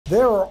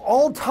There are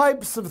all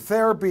types of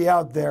therapy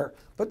out there,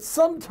 but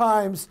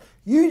sometimes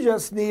you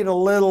just need a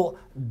little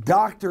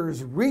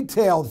doctor's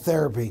retail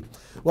therapy.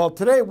 Well,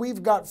 today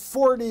we've got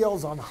 4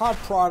 deals on hot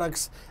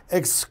products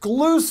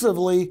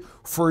exclusively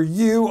for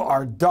you,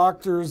 our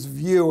doctor's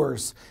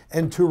viewers.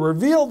 And to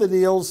reveal the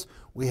deals,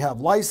 we have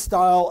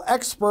lifestyle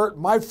expert,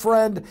 my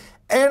friend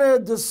Anna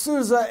De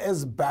Souza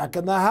is back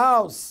in the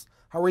house.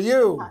 How are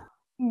you?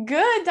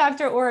 Good,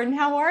 Dr. Orton.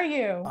 How are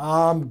you?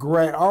 I'm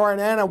great. All right,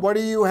 Anna, what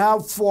do you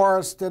have for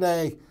us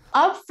today?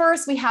 Up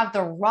first, we have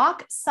the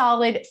Rock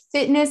Solid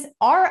Fitness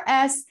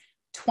RS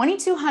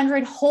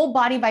 2200 whole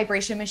body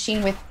vibration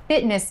machine with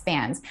fitness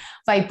bands.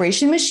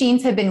 Vibration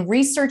machines have been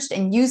researched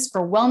and used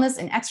for wellness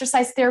and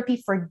exercise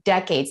therapy for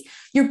decades.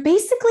 You're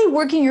basically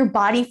working your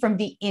body from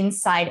the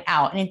inside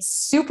out, and it's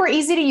super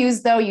easy to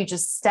use though. You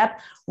just step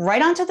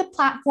right onto the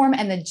platform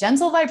and the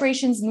gentle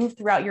vibrations move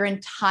throughout your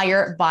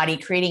entire body,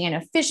 creating an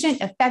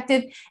efficient,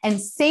 effective, and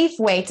safe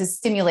way to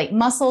stimulate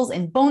muscles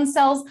and bone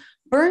cells,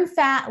 burn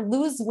fat,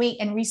 lose weight,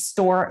 and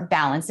restore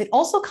balance. It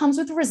also comes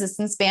with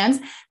resistance bands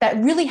that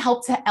really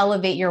help to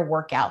elevate your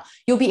workout.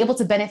 You'll be able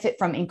to benefit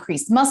from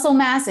increased muscle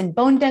mass and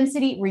bone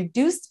density,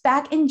 reduced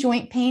back and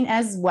joint pain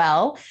as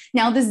well.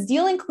 Now, this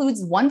deal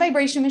includes 1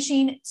 vibration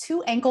machine,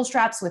 2 ankle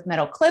straps with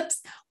metal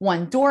clips,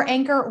 1 door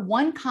anchor,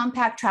 1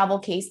 compact travel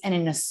case, and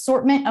an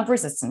assortment of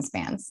resistance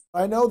bands.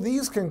 I know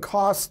these can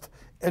cost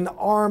an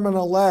arm and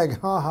a leg,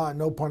 haha,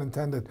 no pun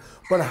intended.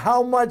 But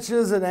how much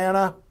is it,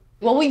 Anna?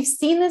 Well, we've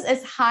seen this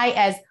as high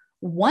as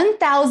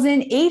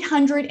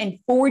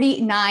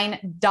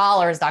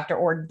 $1,849, Dr.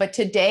 Ord. But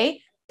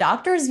today,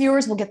 doctors'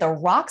 viewers will get the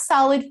Rock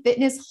Solid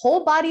Fitness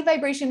whole body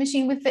vibration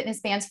machine with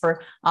fitness bands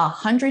for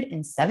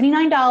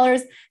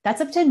 $179. That's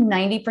up to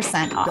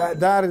 90% off.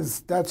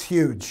 That's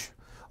huge.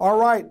 All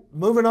right,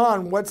 moving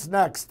on. What's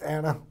next,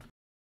 Anna?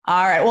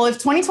 All right. Well, if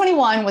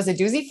 2021 was a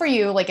doozy for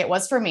you, like it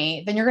was for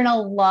me, then you're going to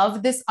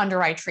love this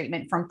under eye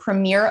treatment from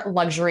Premier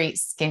Luxury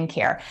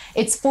Skincare.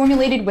 It's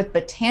formulated with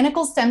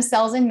botanical stem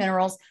cells and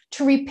minerals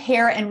to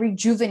repair and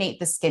rejuvenate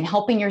the skin,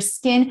 helping your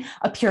skin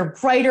appear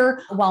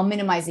brighter while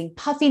minimizing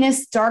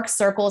puffiness, dark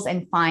circles,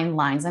 and fine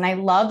lines. And I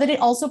love that it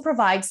also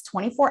provides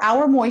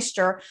 24-hour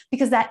moisture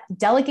because that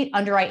delicate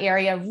under eye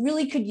area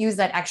really could use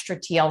that extra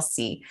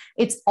TLC.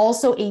 It's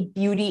also a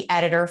beauty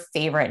editor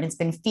favorite, and it's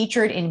been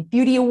featured in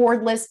beauty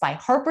award lists by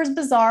Harper's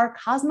Bazaar,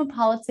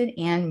 Cosmopolitan,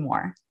 and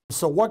more.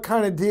 So what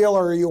kind of deal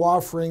are you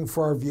offering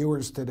for our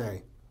viewers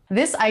today?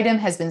 This item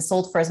has been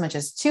sold for as much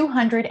as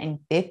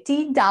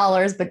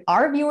 $250, but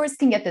our viewers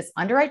can get this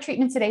under eye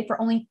treatment today for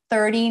only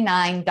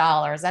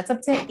 $39. That's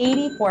up to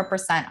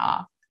 84%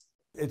 off.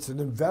 It's an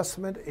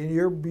investment in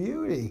your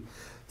beauty.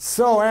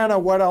 So Anna,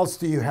 what else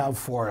do you have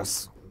for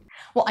us?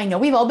 Well, I know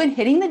we've all been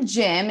hitting the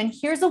gym, and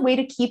here's a way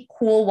to keep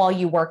cool while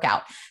you work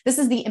out. This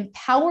is the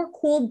Empower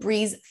Cool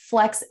Breeze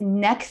Flex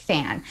Neck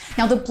Fan.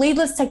 Now, the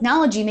bladeless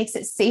technology makes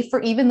it safe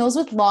for even those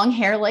with long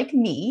hair like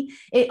me.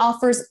 It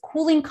offers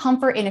cooling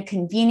comfort in a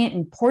convenient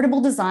and portable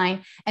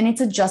design, and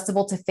it's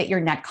adjustable to fit your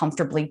neck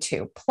comfortably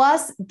too.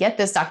 Plus, get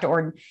this, Dr.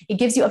 Orton, it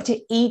gives you up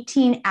to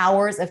 18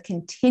 hours of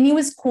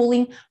continuous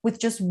cooling with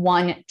just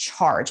 1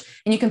 charge.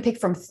 And you can pick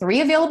from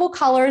 3 available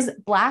colors: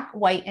 black,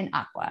 white, and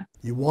aqua.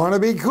 You want to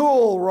be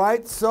cool,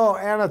 right? So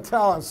Anna,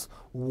 tell us,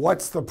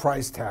 what's the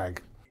price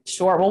tag?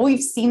 Sure. Well,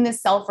 we've seen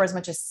this sell for as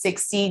much as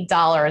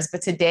 $60,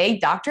 but today,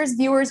 doctors'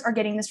 viewers are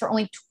getting this for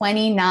only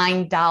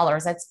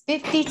 $29. That's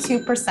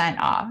 52%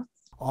 off.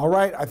 All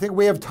right. I think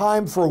we have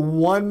time for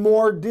one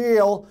more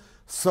deal.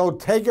 So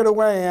take it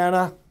away,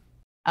 Anna.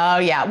 Oh,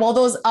 yeah. Well,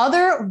 those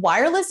other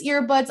wireless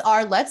earbuds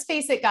are, let's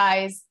face it,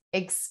 guys,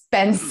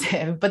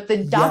 expensive, but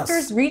the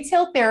doctor's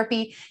retail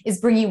therapy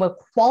is bringing you a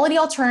quality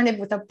alternative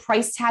with a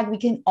price tag we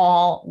can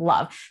all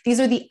love. These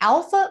are the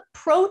Alpha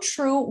Pro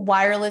True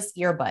wireless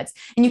earbuds,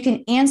 and you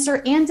can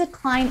answer and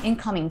decline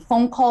incoming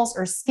phone calls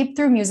or skip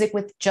through music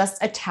with just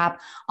a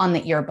tap on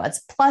the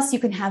earbuds. Plus, you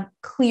can have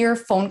clear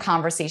phone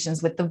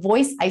conversations with the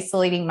voice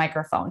isolating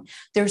microphone.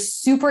 They're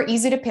super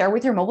easy to pair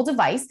with your mobile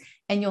device,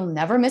 and you'll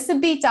never miss a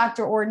beat,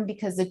 Dr. Orton,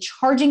 because the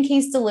charging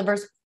case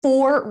delivers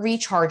 4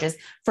 recharges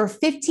for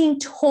 15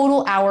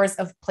 total hours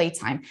of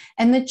playtime.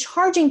 And the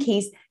charging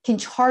case can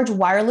charge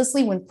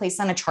wirelessly when placed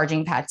on a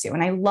charging pad too.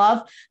 And I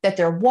love that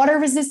they're water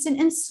resistant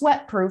and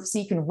sweat proof, so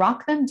you can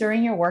rock them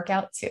during your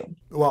workout too.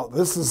 Well,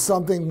 this is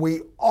something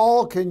we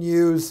all can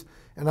use,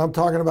 and I'm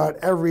talking about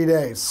every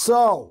day.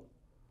 So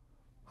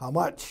how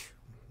much?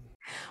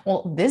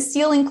 Well, this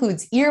deal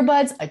includes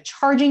earbuds, a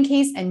charging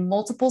case, and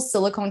multiple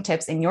silicone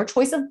tips in your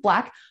choice of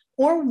black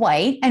or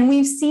white, and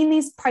we've seen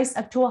these priced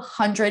up to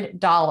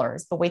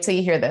 $100. But wait till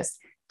you hear this.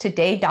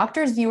 Today,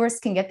 doctors' viewers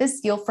can get this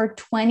deal for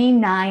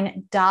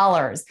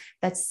 $29.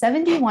 That's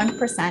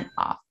 71%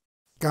 off.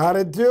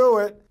 Gotta do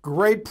it.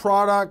 Great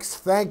products.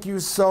 Thank you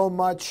so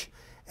much,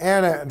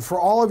 Anna. And for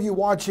all of you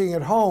watching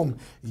at home,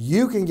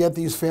 you can get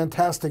these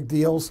fantastic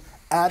deals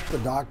at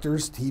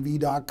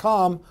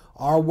thedoctorstv.com,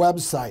 our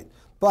website.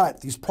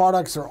 But these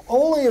products are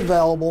only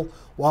available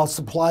while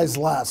supplies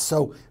last,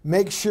 so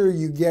make sure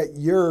you get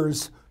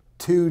yours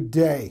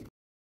today.